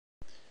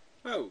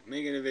Oh,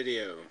 making a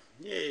video.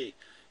 Yay.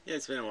 Yeah,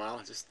 it's been a while.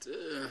 Just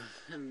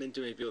haven't been too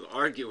many people to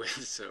argue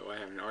with, so I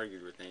haven't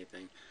argued with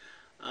anything.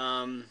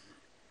 Um,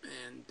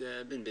 and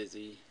been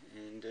busy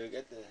and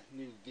got the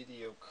new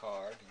video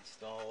card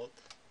installed.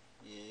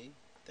 Yay.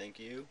 Thank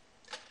you.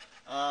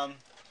 Um,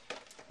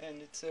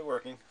 and it's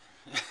working.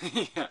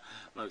 Yeah,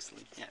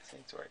 mostly. Yes,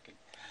 it's working.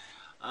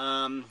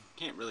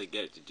 Can't really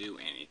get it to do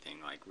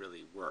anything like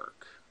really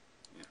work.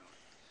 You know,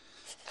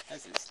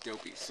 that's this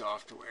dopey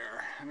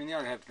software. I mean, you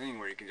ought to have a thing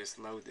where you can just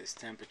load this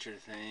temperature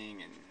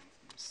thing and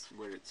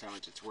how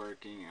much it's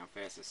working, how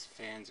fast this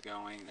fan's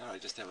going. Oh, I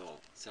just have a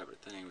little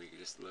separate thing where you can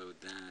just load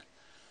that.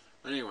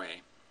 But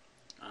anyway,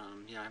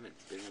 yeah, I haven't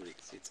been able to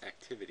see its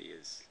activity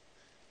is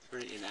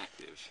very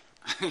inactive.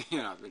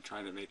 I've been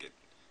trying to make it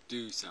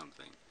do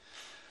something,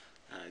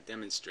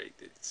 demonstrate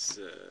that it's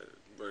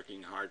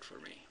working hard for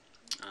me.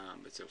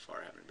 But so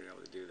far I haven't been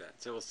able to do that.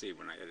 So we'll see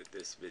when I edit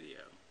this video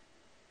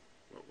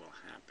what will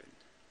happen.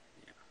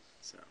 Yeah,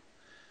 so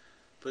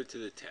put it to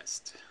the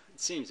test. It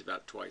seems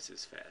about twice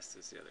as fast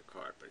as the other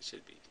card, but it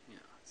should be,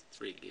 it's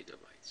 3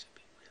 gigabytes. Should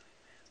be really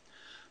fast.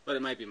 But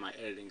it might be my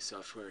editing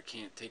software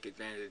can't take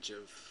advantage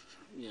of,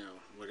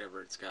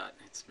 whatever it's got.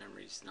 Its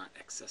memory's not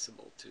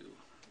accessible to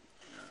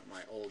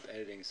my old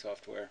editing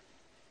software.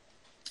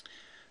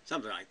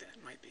 Something like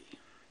that might be.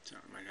 So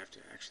I might have to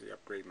actually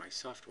upgrade my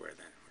software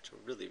then, which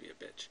will really be a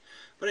bitch.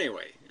 But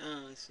anyway,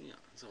 it's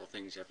all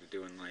things you have to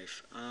do in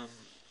life. I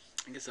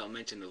guess I'll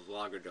mention the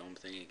Vlogger-Dome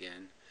thing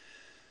again.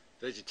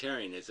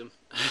 Vegetarianism.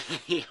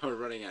 We're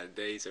running out of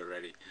days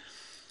already.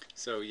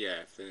 So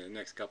yeah, for the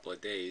next couple of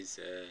days,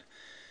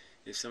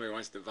 if somebody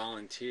wants to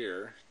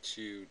volunteer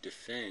to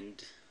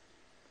defend,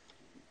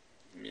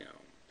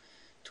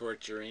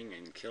 torturing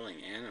and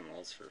killing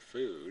animals for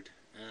food,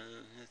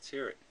 let's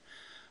hear it.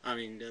 I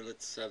mean,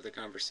 let's have the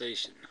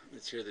conversation.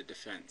 Let's hear the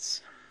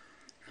defense.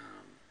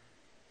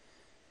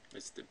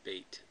 Let's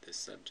debate this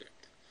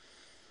subject.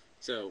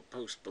 So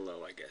post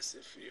below, I guess,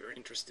 if you're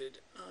interested.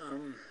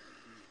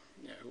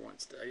 Yeah, who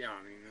wants to? Yeah,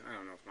 I mean, I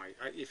don't know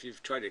if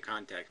you've tried to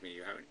contact me,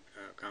 you haven't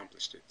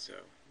accomplished it. So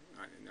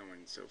no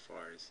one so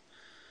far has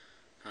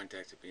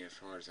contacted me, as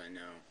far as I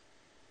know.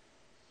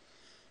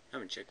 I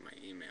haven't checked my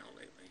email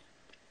lately.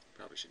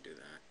 Probably should do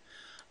that.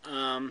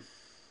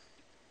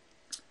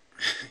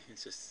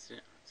 It's just,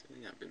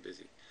 I've been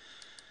busy.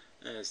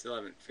 Still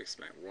haven't fixed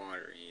my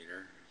water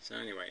heater. So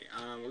anyway,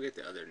 we'll get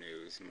to other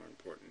news, more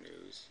important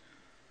news.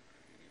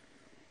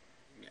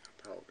 Yeah,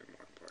 probably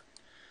more important.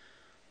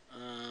 I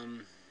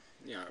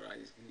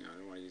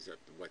don't want to use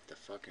up the what the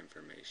fuck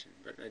information,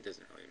 but it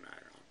doesn't really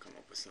matter. I'll come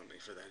up with something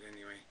for that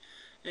anyway.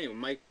 Anyway,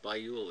 Mike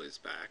Bayul is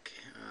back.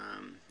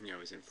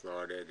 He's in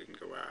Florida,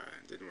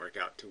 didn't work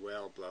out too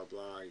well, blah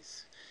blah. He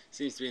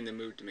seems to be in the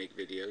mood to make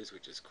videos,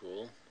 which is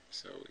cool.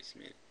 So he's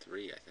made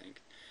 3, I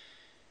think.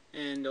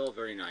 And all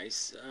very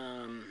nice.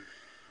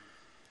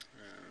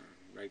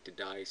 Right to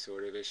die,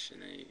 sort of ish,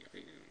 and I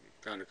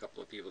found a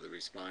couple of people to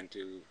respond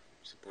to,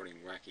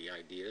 supporting wacky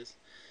ideas,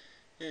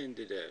 and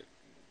did a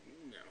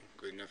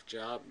good enough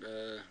job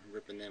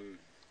ripping them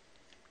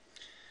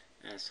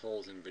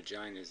assholes and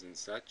vaginas and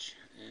such,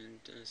 and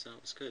so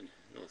it was good.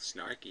 A little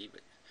snarky,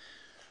 but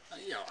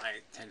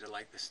I tend to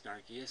like the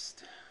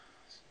snarkiest,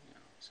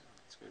 so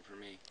it's good for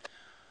me.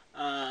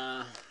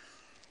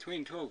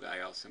 Tween Toe Guy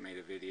also made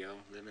a video,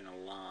 Living a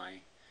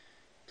Lie,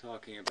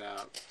 talking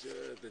about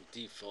the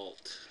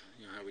default,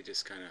 how we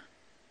just kind of,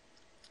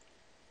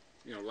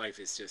 life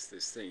is just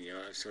this thing.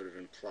 I've sort of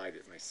implied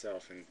it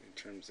myself in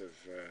terms of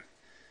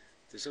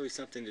there's always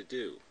something to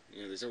do.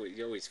 You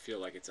always feel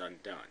like it's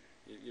undone.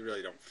 You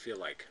really don't feel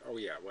like, oh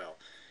yeah, well,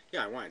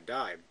 yeah, I want to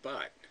die,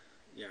 but,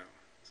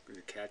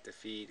 the cat to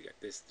feed, you got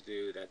this to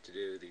do, that to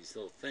do, these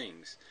little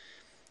things.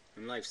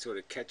 And life sort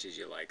of catches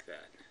you like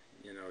that.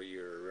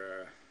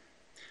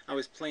 I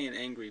was playing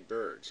Angry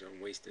Birds on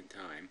Wasted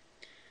Time,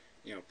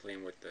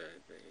 playing with the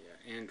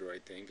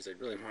Android thing, because I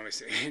really want to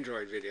see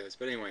Android videos,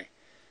 but anyway,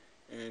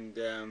 and,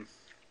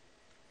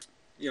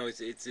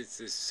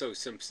 it's so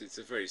simple. It's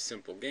a very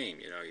simple game.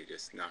 You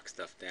just knock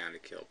stuff down to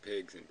kill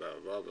pigs and blah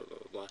blah blah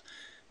blah blah.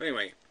 But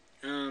anyway,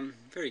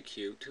 very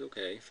cute.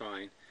 Okay,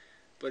 fine,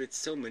 but it's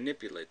so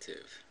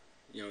manipulative.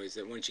 Is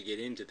that once you get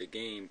into the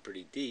game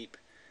pretty deep,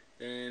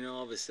 then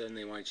all of a sudden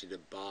they want you to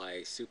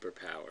buy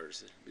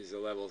superpowers because the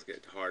levels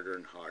get harder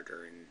and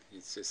harder, and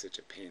it's just such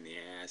a pain in the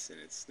ass, and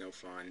it's no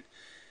fun.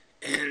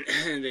 And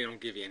they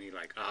don't give you any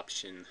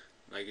option.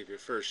 Like if your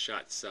first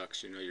shot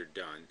sucks, you're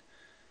done.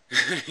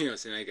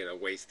 So now you gotta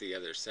waste the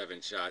other 7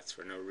 shots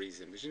for no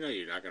reason, but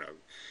you're not gonna,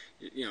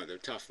 they're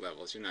tough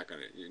levels. You're not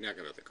gonna be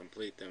able to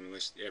complete them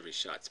unless every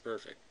shot's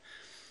perfect.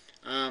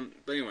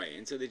 But anyway,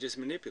 and so they just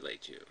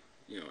manipulate you,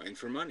 and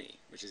for money,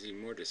 which is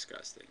even more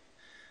disgusting.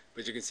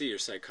 But you can see your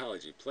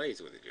psychology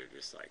plays with it. You're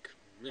just like,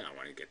 yeah, I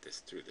want to get this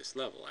through this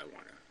level. I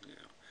want to,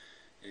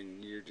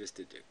 and you're just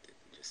addicted,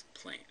 just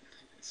plain.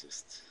 It's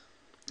just,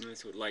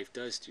 that's what life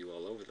does to you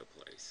all over the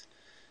place.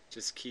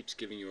 Just keeps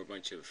giving you a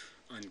bunch of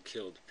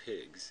unkilled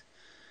pigs,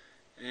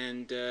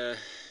 and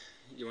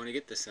you want to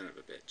get the son of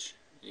a bitch,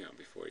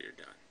 before you're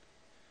done.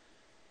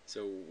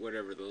 So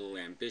whatever the little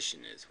ambition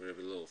is,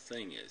 whatever the little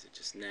thing is, it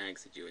just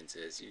nags at you and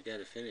says, you got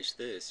to finish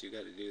this, you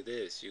got to do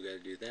this, you got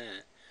to do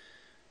that.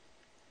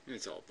 And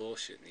it's all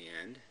bullshit in the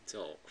end. It's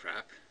all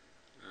crap.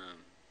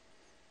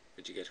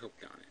 But you get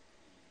hooked on it.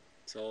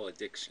 It's all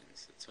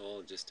addictions. It's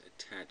all just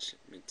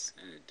attachments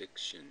and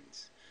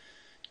addictions.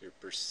 Your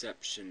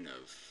perception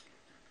of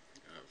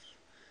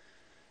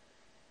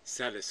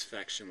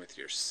satisfaction with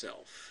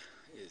yourself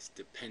is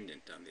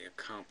dependent on the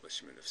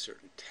accomplishment of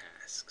certain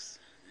tasks.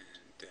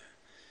 And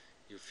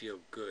you feel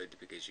good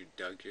because you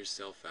dug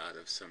yourself out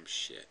of some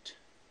shit.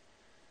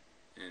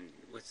 And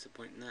what's the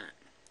point in that?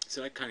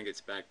 So that kind of gets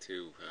back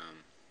to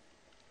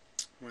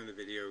one of the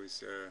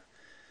videos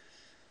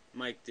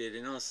Mike did,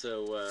 and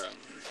also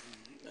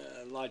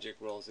Logic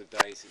Rolls the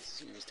Dice.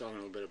 He's talking a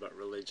little bit about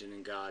religion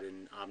and God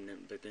and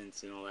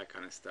omnipotence and all that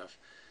kind of stuff.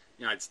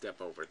 I'd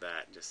step over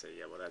that and just say,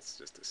 yeah, well, that's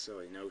just a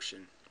silly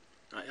notion.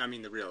 I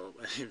mean, the real,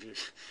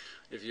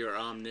 if you're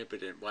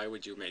omnipotent, why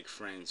would you make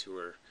friends who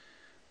are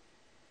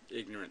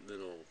ignorant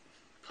little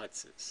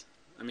putzes?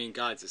 I mean,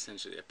 God's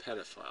essentially a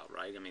pedophile,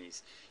 right? I mean,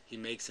 he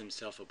makes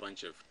himself a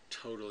bunch of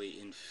totally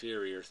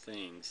inferior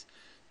things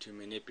to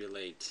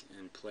manipulate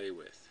and play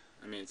with.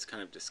 I mean, it's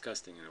kind of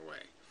disgusting in a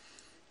way.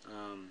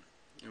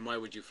 And why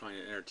would you find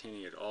it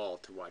entertaining at all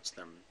to watch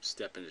them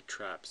step into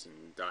traps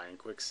and die in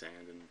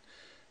quicksand and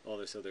all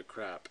this other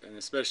crap? And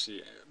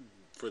especially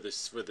for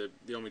the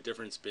only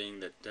difference being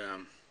that,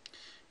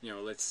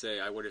 let's say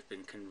I would have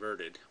been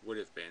converted,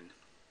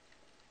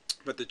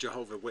 but the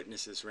Jehovah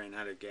Witnesses ran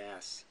out of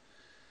gas,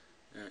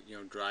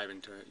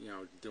 driving to,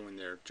 doing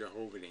their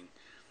Jehovahding,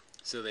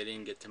 so they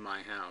didn't get to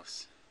my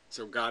house.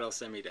 So God will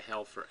send me to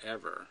hell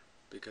forever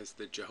because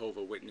the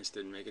Jehovah Witness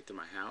didn't make it to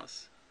my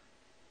house?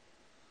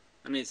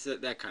 I mean, it's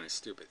that kind of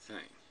stupid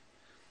thing.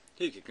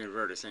 He can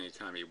convert us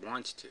anytime he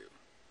wants to.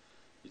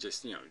 He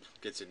just,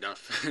 gets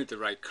enough at the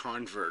right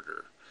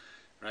converter,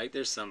 right?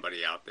 There's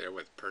somebody out there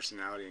with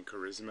personality and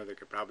charisma that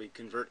could probably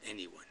convert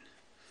anyone.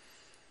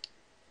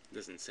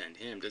 Doesn't send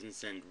him, doesn't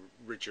send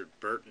Richard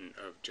Burton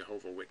of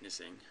Jehovah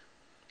Witnessing.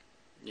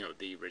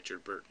 The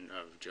Richard Burton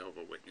of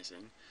Jehovah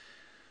Witnessing.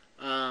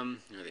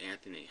 The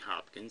Anthony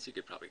Hopkins, he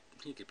could probably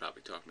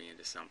talk me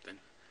into something.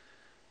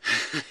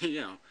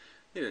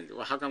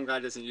 Well, how come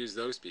God doesn't use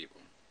those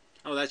people?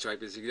 Oh, that's right,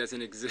 because he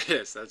doesn't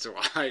exist. That's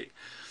why.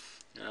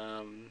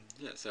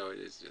 So it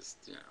is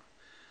just,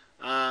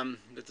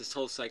 but this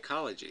whole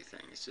psychology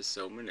thing is just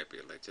so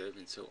manipulative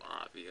and so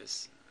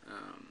obvious.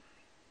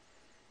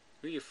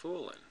 Who are you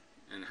fooling?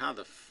 And how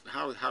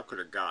could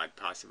a God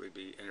possibly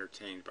be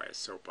entertained by a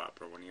soap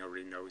opera when he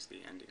already knows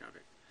the ending of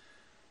it?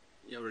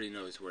 He already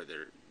knows where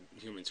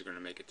humans are going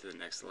to make it to the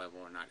next level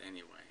or not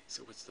anyway.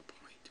 So what's the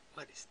point?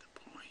 What is the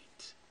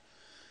point?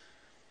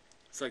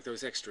 It's like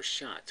those extra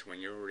shots when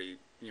you're already,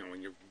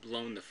 when you've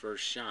blown the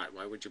first shot.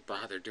 Why would you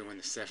bother doing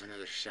the 7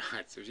 other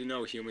shots? If you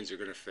know humans are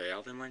going to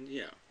fail, then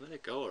let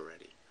it go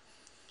already.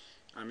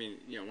 I mean,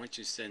 once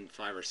you send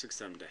 5 or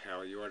 6 of them to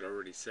hell, you ought to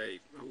already say,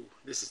 "Ooh,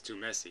 this is too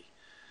messy.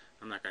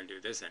 I'm not going to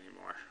do this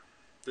anymore.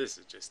 This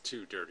is just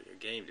too dirty a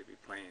game to be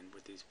playing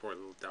with these poor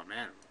little dumb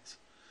animals."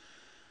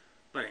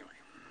 But anyway,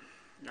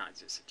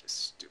 it's just such a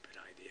stupid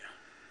idea.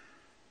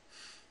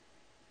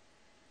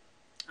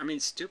 I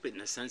mean, stupid in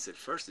the sense that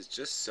first it's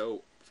just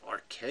so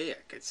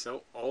archaic. It's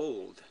so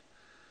old.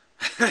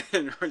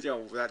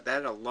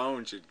 That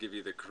alone should give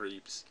you the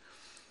creeps.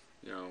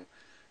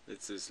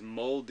 It's this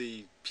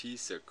moldy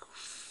piece of,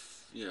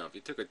 if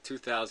you took a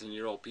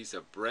 2,000-year-old piece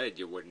of bread,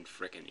 you wouldn't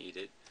frickin' eat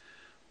it.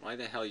 Why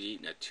the hell are you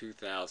eating a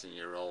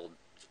 2,000-year-old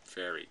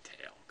fairy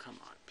tale? Come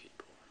on,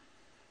 people.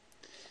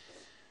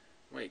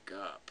 Wake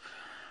up.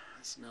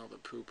 Smell the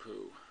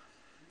poo-poo.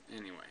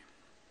 Anyway.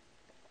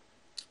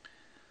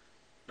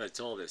 But it's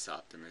all this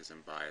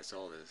optimism bias,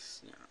 all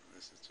this,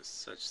 this is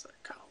just such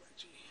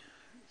psychology.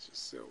 It's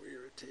just so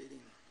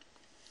irritating.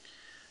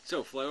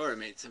 So Flora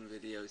made some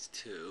videos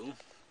too,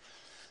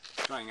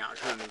 trying out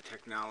her new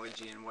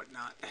technology and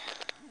whatnot.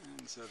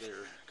 And so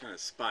they're kind of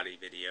spotty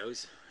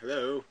videos.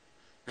 Hello?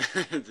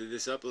 Did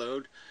this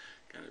upload?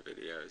 Kind of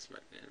videos,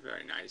 but they're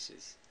very nice.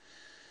 She's,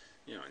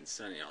 in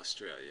sunny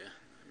Australia.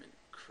 I'm in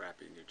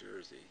crappy New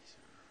Jersey. So.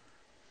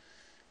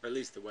 Or at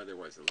least the weather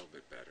was a little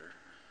bit better.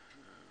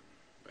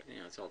 But,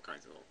 it's all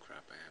kinds of little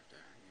crap I have to, I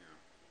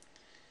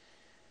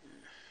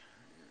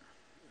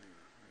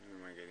don't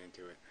want to get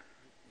into it.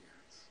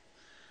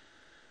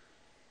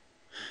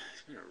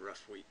 It's been a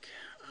rough week.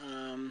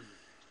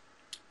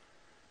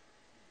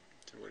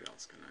 So what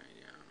else can I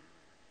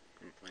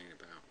complain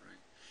about,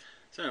 right?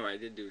 So anyway, I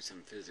did do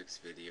some physics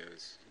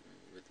videos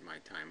with my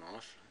time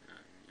off,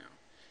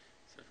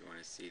 so if you want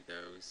to see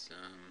those.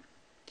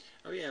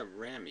 Oh yeah,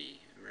 Remy,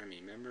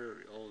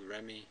 remember old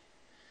Remy?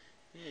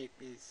 Yeah,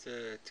 he's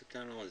took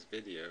down all his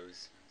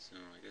videos, so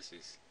I guess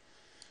he's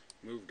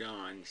moved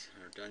on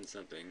or done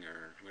something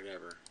or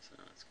whatever, so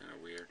it's kind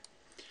of weird.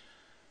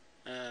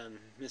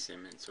 Miss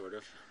him and sort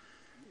of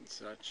and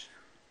such.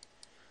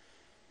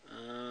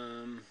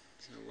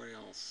 So what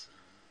else?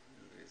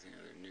 Is any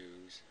other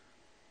news?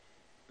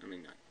 I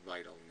mean, not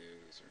vital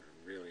news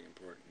or really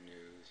important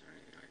news or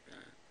anything like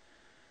that.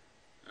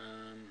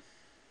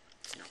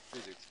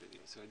 physics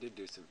videos. So I did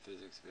do some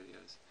physics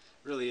videos.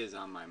 It really is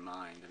on my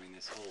mind. I mean,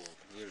 this whole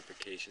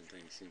unification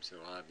thing seems so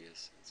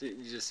obvious.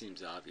 It just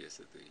seems obvious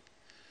that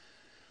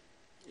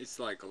it's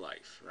like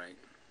life, right?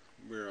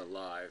 We're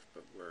alive,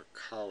 but we're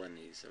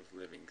colonies of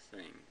living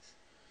things.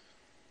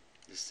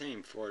 The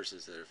same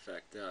forces that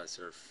affect us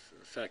are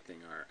affecting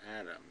our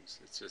atoms.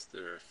 It's just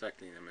they're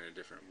affecting them in a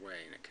different way,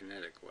 in a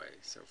kinetic way.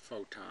 So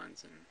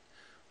photons and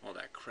all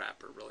that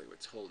crap are really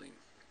what's holding.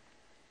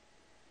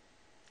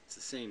 It's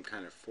the same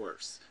kind of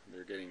force.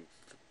 They're getting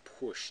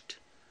pushed.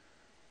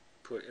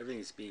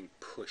 Everything's being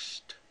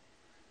pushed.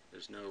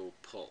 There's no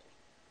pull.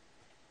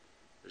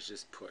 There's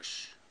just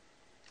push.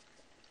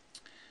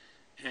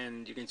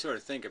 And you can sort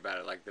of think about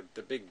it like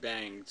the Big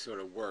Bang sort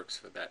of works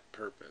for that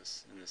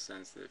purpose, in the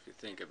sense that if you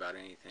think about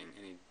anything,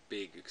 any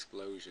big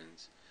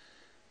explosions,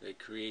 they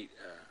create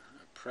a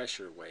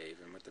pressure wave,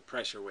 and what the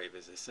pressure wave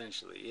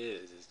essentially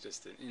is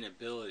just an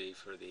inability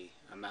for the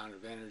amount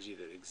of energy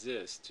that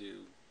exists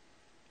to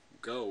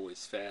go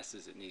as fast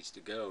as it needs to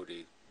go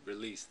to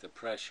release the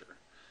pressure.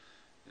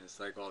 And it's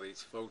like all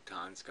these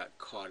photons got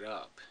caught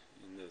up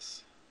in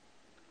this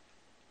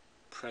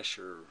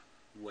pressure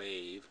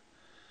wave,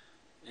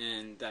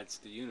 and that's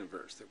the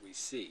universe that we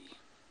see.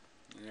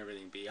 And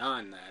everything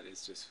beyond that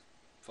is just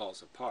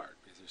falls apart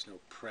because there's no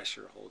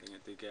pressure holding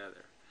it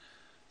together.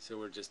 So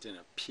we're just in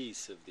a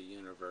piece of the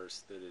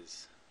universe that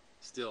is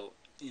still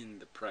in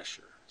the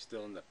pressure,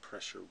 still in the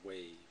pressure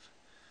wave.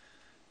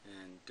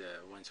 And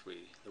once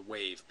the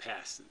wave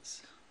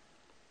passes,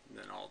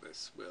 then all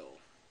this will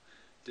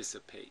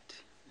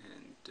dissipate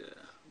and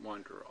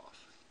wander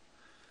off.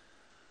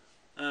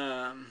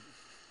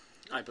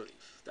 I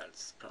believe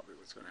that's probably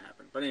what's going to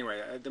happen. But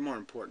anyway, the more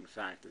important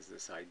fact is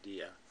this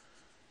idea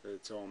that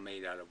it's all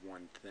made out of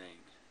one thing.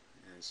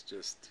 And it's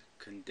just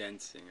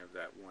condensing of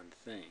that one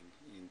thing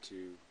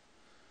into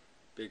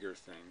bigger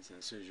things. And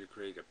as soon as you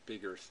create a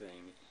bigger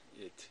thing,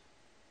 it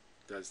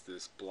does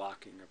this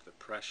blocking of the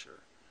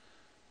pressure.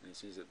 And as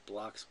soon as it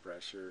blocks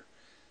pressure,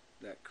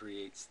 that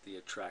creates the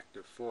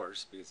attractive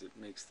force because it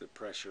makes the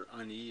pressure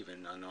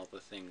uneven on all the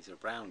things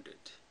around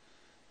it.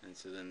 And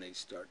so then they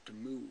start to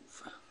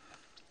move.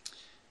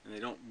 And they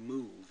don't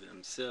move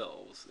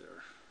themselves.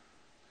 Their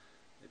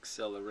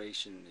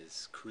acceleration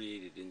is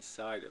created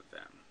inside of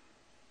them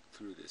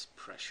through this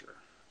pressure.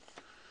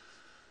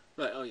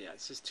 But, oh yeah,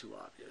 it's just too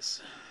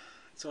obvious.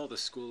 It's all the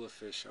school of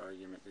fish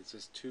argument. It's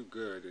just too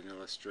good an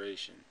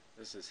illustration.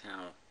 This is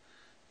how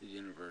the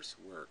universe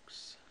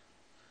works.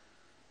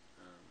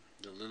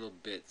 The little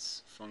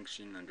bits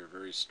function under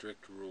very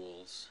strict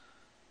rules,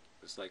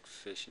 just like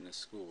fish in a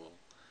school.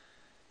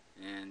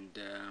 And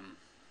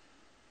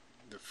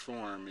the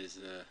form is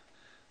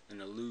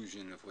an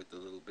illusion of what the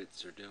little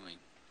bits are doing.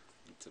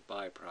 It's a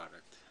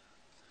byproduct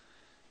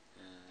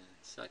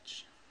and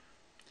such.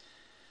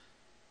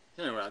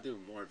 Anyway, I'll do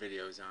more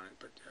videos on it,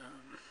 but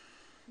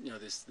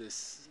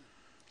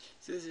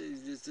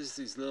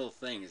these little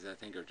things that I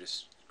think are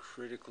just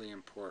critically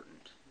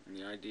important, and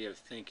the idea of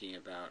thinking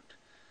about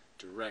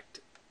direct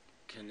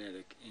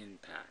kinetic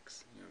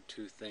impacts,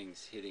 two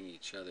things hitting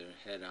each other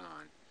head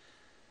on,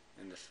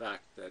 and the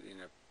fact that in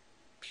a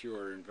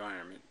pure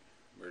environment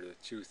where the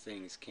two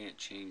things can't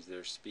change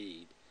their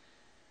speed,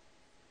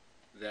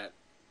 that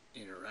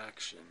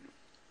interaction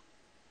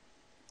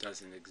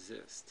doesn't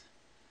exist.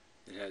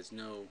 It has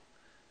no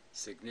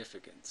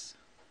significance.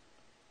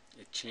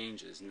 It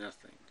changes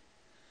nothing.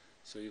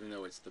 So even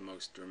though it's the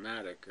most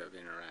dramatic of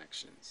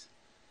interactions,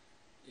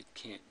 it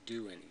can't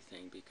do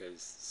anything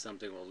because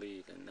something will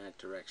leave in that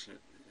direction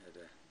at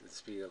the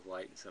speed of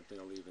light, and something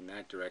will leave in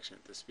that direction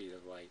at the speed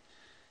of light,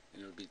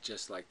 and it'll be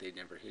just like they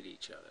never hit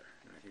each other.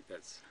 And I think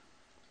that's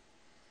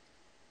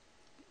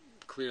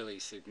clearly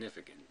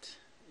significant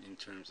in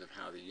terms of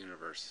how the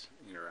universe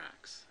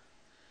interacts.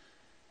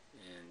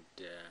 And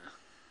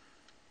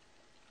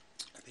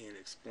I think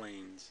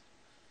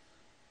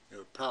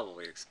it'll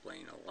probably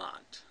explain a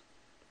lot,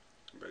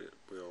 but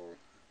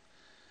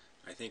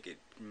I think it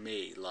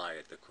may lie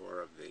at the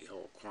core of the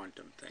whole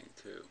quantum thing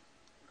too.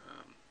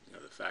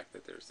 The fact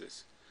that there's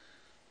this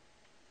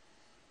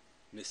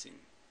missing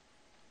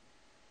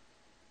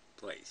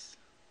place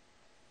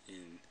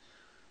in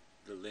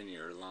the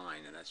linear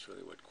line, and that's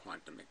really what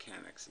quantum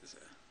mechanics is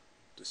a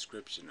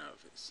description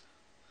of, is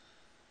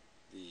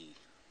the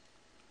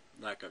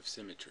lack of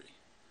symmetry.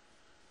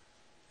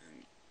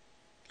 And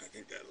I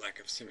think that lack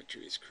of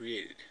symmetry is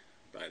created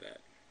by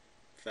that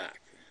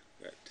fact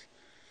that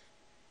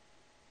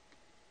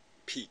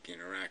peak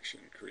interaction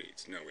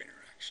creates no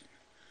interaction.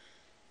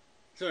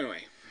 So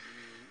anyway,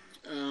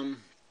 it's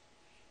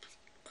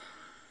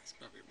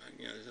probably about,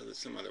 there's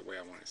some other way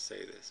I want to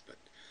say this, but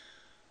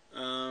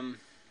I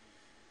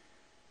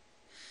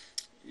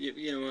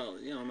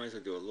might as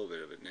well do a little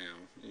bit of it now,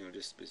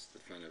 just the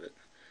fun of it.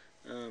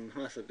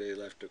 Hoffaday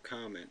left a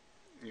comment,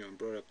 and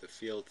brought up the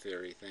field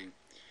theory thing.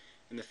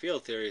 And the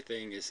field theory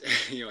thing is,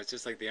 it's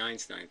just like the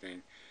Einstein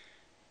thing.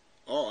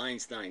 All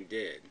Einstein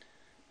did,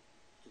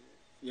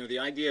 the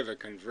idea of a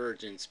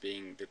convergence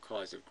being the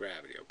cause of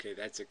gravity, okay,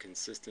 that's a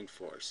consistent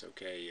force,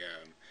 okay,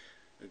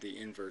 the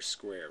inverse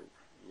square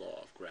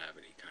law of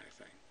gravity kind of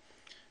thing.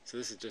 So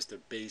this is just a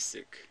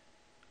basic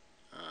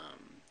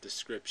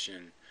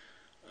description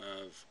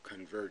of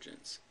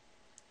convergence.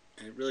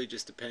 And it really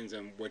just depends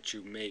on what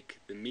you make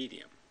the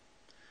medium.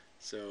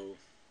 So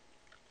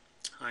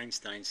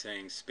Einstein's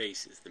saying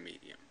space is the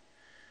medium.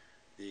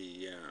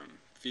 The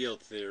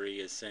field theory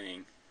is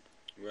saying,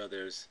 well,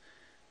 there's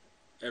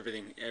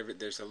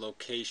there's a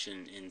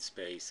location in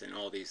space, and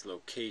all these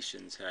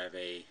locations have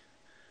a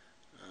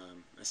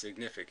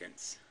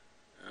significance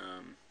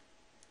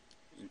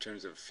in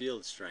terms of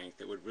field strength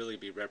that would really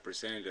be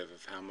representative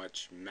of how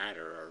much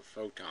matter or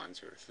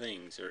photons or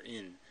things are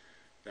in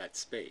that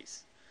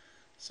space.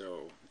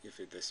 So if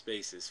the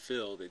space is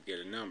filled, it'd get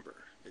a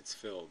number. If it's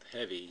filled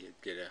heavy,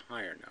 it'd get a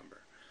higher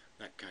number.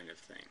 That kind of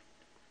thing.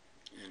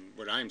 And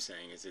what I'm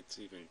saying is it's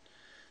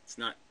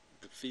not,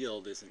 the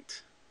field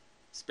isn't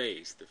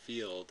space. The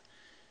field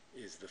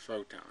is the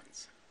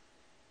photons.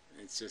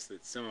 It's just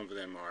that some of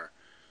them are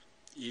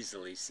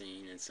easily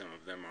seen and some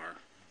of them are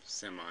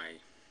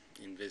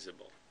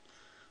semi-invisible.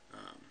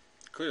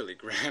 Clearly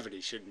gravity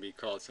shouldn't be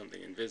called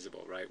something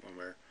invisible, right,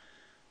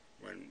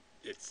 when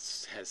it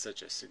has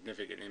such a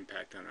significant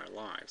impact on our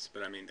lives.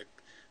 But I mean,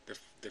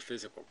 the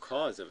physical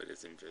cause of it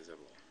is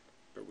invisible,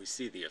 but we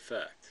see the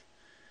effect,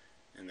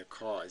 and the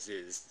cause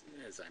is,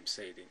 as I'm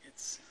stating,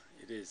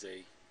 it is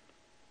a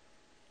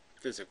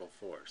physical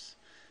force,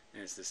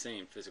 and it's the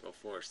same physical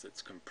force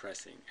that's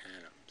compressing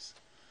atoms.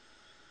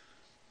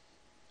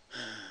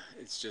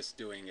 It's just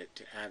doing it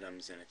to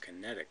atoms in a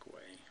kinetic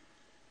way,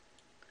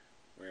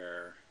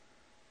 where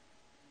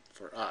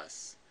for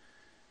us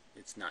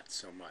it's not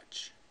so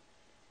much.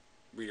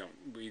 We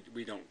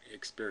don't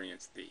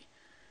experience the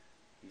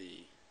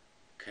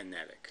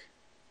kinetic.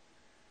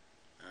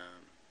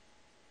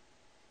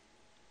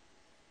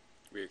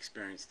 We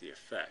experience the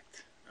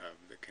effect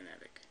of the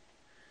kinetic.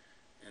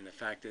 And the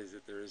fact is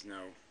that there's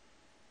no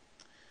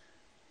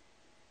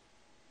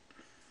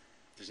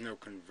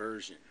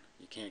conversion.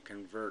 You can't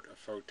convert a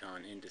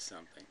photon into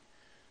something.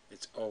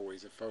 It's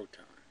always a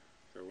photon.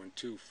 So when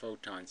two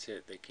photons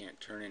hit, they can't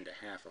turn into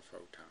half a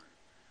photon.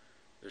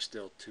 They're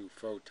still two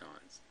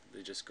photons.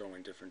 They just go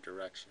in different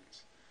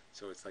directions.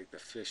 So it's like the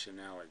fish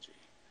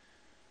analogy.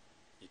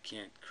 You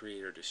can't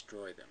create or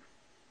destroy them.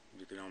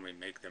 You can only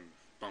make them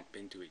bump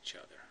into each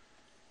other.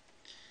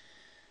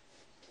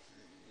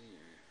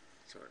 Yeah,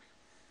 sort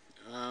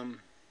of.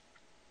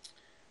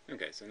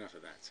 Okay, so enough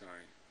of that.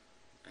 Sorry.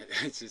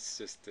 It's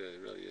just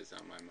really is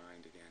on my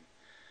mind again.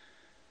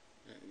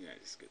 I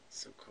just get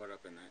so caught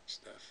up in that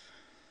stuff.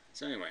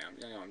 So anyway,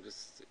 I'm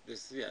just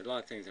a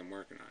lot of things I'm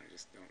working on. I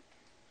just don't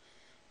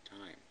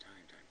time.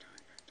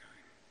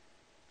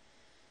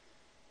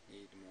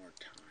 Need more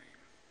time.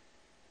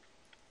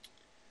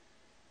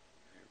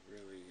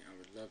 I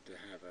would love to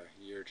have a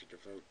year to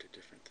devote to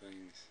different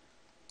things.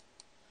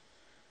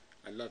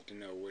 I'd love to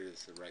know what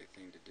is the right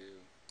thing to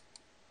do.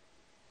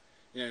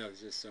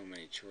 There's just so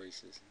many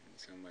choices and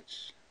so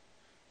much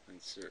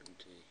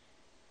uncertainty.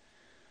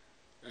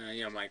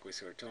 Mike was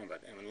sort of talking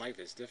about that. When life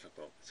is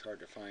difficult, it's hard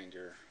to find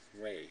your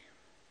way.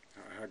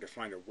 Hard to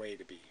find a way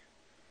to be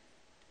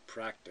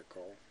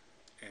practical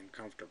and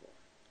comfortable,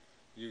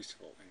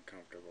 useful and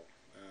comfortable.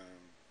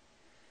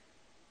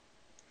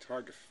 It's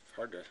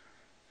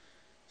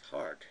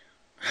hard,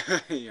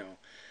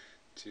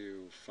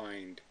 to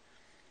find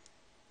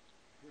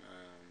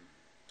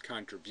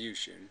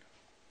contribution,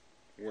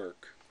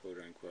 work, quote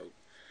unquote,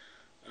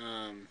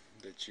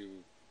 that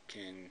you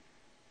can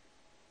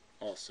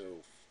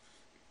also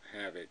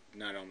have it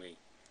not only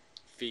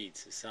feed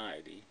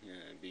society,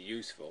 be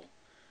useful,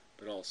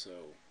 but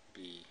also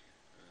be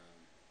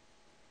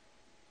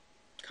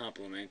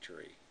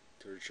complementary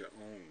towards your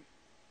own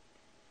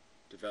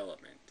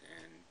development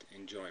and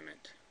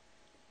enjoyment.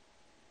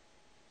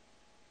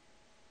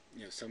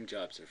 Some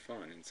jobs are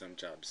fun and some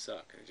jobs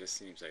suck, and it just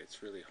seems like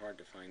it's really hard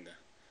to find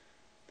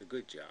the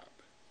good job.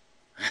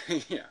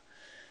 Yeah,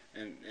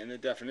 and the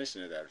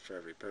definition of that for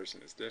every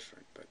person is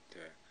different, but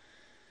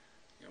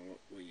I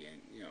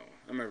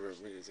remember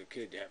as a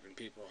kid having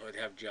people who would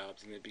have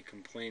jobs and they'd be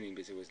complaining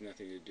because there was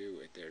nothing to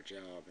do at their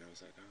job, and I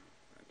was like,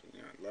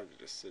 I'd love to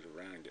just sit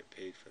around and get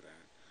paid for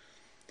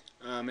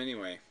that.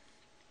 Anyway,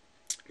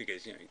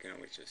 because you can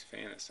always just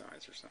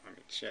fantasize or something. I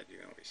mean, shit, you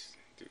can always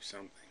do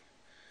something.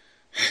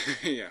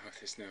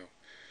 There's no.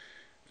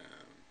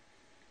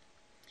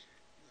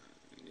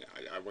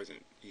 I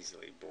wasn't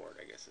easily bored,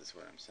 I guess is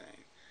what I'm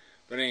saying.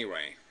 But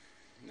anyway,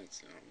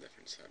 that's a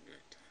different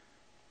subject.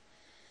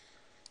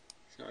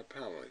 So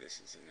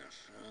this is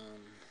enough.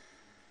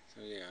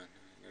 So yeah, I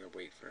gotta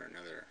wait for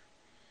another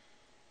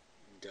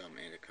dumb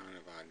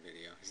Anaconda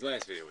video. His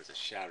last video was a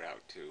shout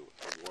out to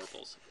a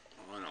Warbles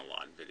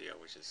monologue video,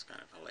 which is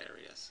kind of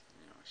hilarious.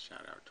 A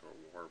shout out to a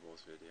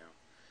Warbles video,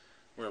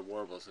 where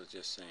Warbles was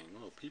just saying,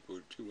 "Oh, people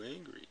are too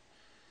angry,"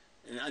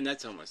 and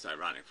that's almost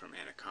ironic from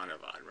Anaconda,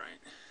 right?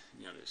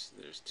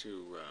 There's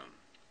two.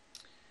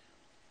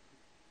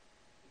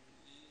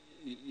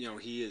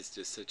 He is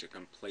just such a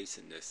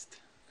complacentist,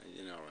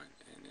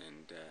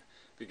 and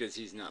because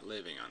he's not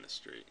living on the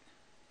street.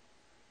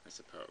 I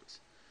suppose.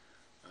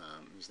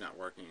 He's not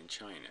working in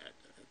China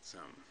at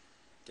some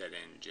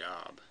dead-end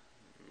job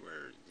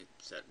where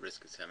it's at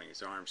risk of having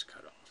his arms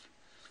cut off.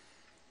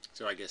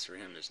 So I guess for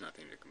him there's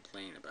nothing to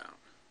complain about.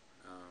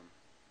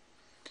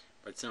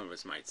 But some of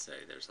us might say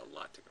there's a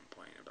lot to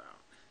complain about.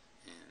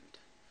 And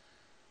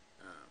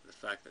the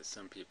fact that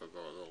some people go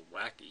a little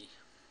wacky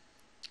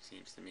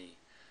seems to me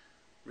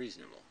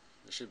reasonable.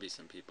 There should be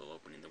some people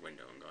opening the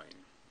window and going,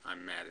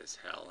 I'm mad as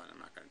hell and I'm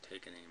not going to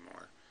take it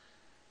anymore.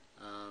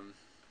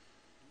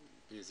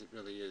 Because it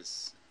really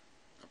is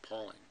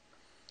appalling.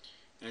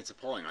 And it's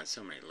appalling on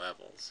so many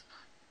levels.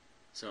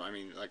 So, I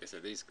mean, like I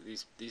said,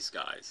 these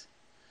guys,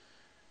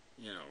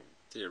 you know,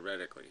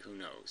 theoretically, who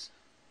knows?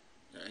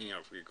 You know,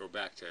 if we go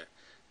back to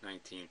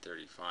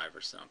 1935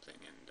 or something,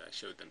 and I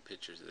showed them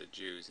pictures of the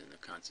Jews in the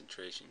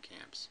concentration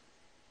camps,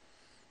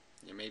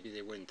 you know, maybe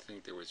they wouldn't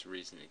think there was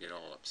reason to get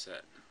all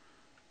upset.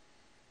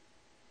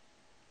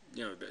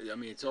 You know, I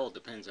mean, it all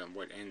depends on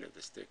what end of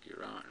the stick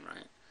you're on,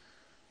 right?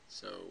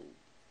 So,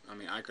 I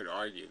mean, I could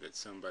argue that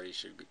somebody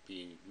should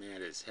be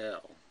mad as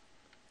hell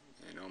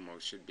and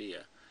almost should be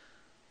a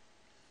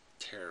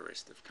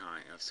terrorist of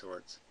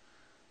sorts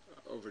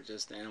over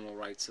just animal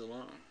rights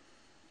alone.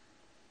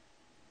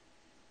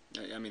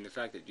 I mean, the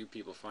fact that you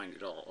people find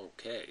it all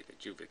okay,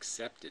 that you've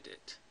accepted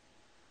it,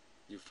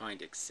 you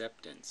find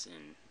acceptance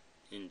in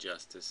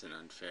injustice and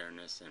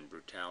unfairness and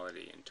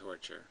brutality and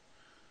torture,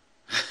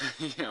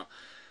 you know,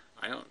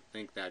 I don't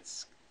think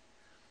that's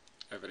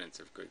evidence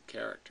of good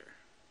character.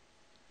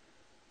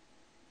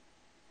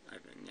 I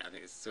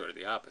think it's sort of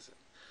the opposite.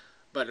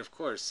 But of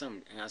course,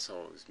 some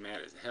asshole is mad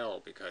as hell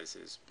because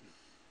his,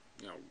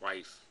 you know,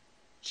 wife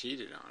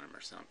cheated on him or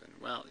something.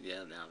 Well,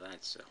 yeah, now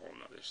that's a whole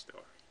nother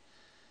story.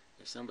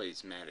 If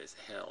somebody's mad as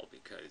hell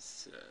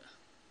because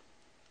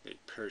they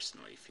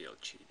personally feel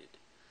cheated,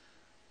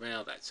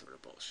 well, that's sort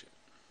of bullshit.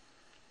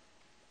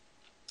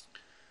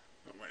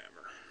 But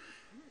whatever.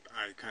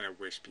 I kind of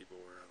wish people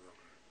were a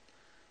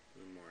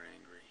little more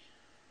angry,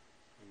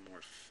 a little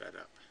more fed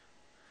up.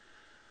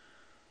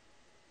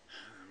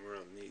 The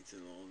world needs a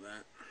little of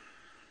that.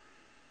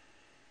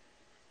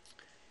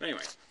 But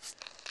anyway,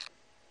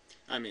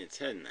 I mean, it's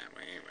heading that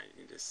way anyway.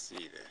 You can just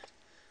see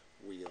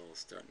the wheels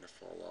starting to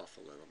fall off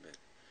a little bit.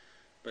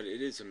 But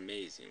it is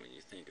amazing when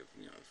you think of,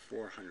 you know,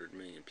 400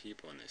 million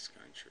people in this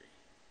country,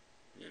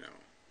 you know.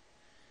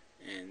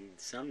 And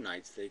some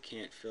nights they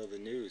can't fill the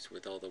news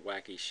with all the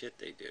wacky shit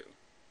they do.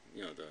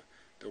 You know,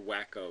 the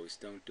wackos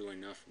don't do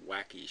enough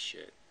wacky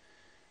shit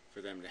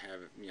for them to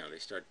have, you know, they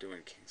start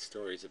doing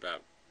stories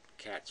about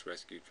cats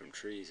rescued from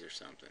trees or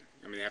something.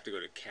 I mean, they have to go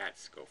to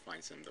cats to go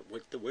find some.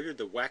 What did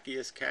the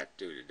wackiest cat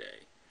do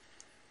today?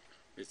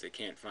 Because they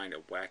can't find a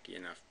wacky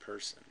enough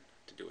person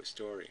to do a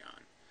story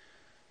on.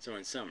 So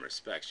in some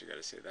respects, you got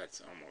to say that's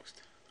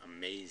almost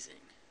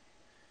amazing.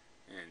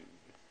 And,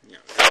 you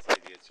know, these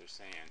idiots are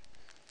saying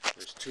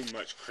there's too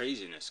much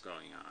craziness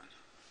going on.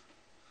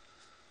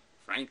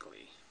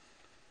 Frankly,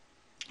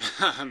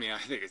 I mean, I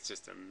think it's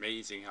just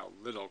amazing how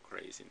little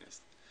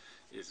craziness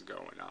is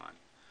going on.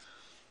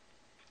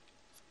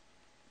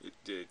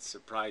 It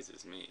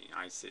surprises me.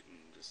 I sit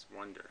and just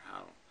wonder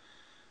how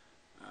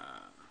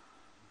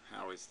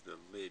is the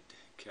lid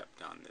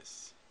kept on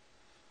this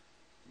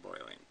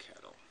boiling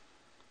kettle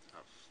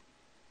of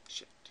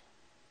shit.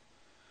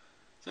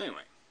 So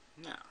anyway,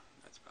 now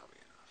that's probably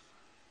enough.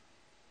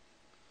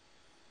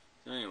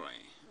 So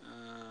anyway,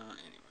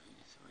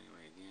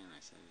 again, I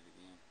said it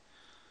again.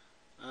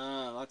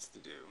 Lots to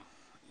do,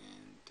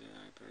 and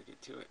I better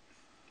get to it.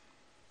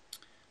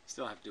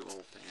 Still have to do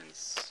old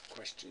fans'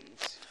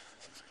 questions.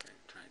 I'm going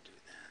to try to do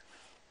that.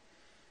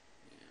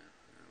 Yeah,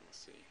 we'll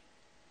see.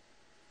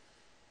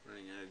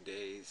 Running out of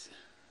days.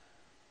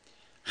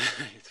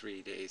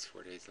 3 days,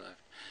 4 days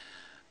left.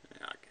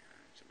 Yeah, I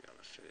should be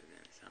able to fit it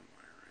in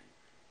somewhere, right?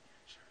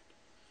 Yeah, sure.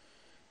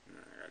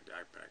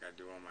 I got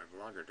to do all my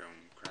Vlogger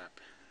Dome crap.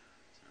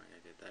 So I got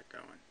to get that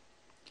going.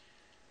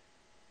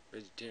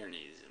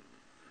 Vegetarianism.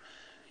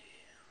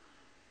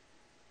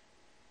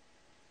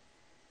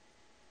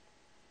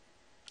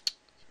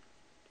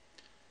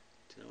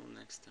 Till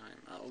next time.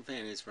 Old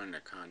Fan is running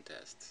a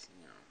contest,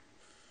 you know,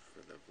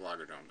 for the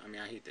Vlogger Dome. I mean,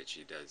 I hate that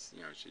she does,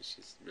 you know,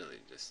 she's really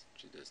just,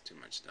 she does too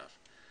much stuff.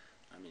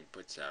 I mean,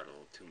 puts out a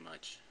little too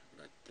much.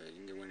 But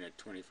you can win a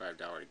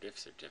 $25 gift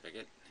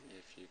certificate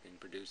if you can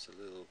produce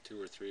a little 2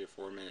 or 3 or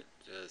 4 minute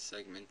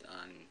segment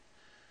on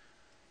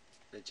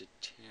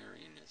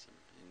vegetarianism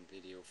in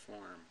video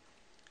form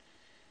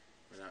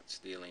without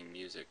stealing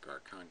music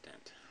or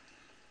content.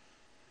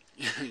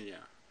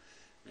 Yeah,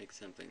 make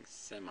something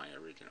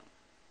semi-original.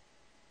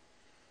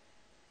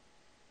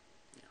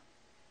 Yeah.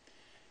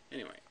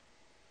 Anyway,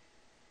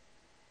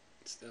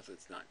 stuff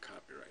that's not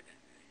copyrighted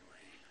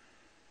anyway,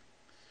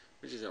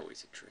 which is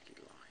always a tricky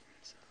line,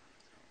 so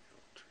it's always a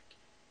little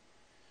tricky.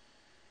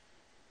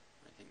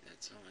 I think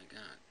that's all I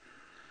got.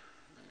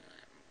 I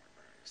have more,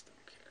 but I just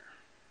don't care.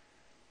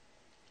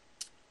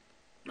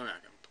 I'm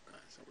not gonna,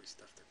 there's always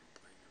stuff to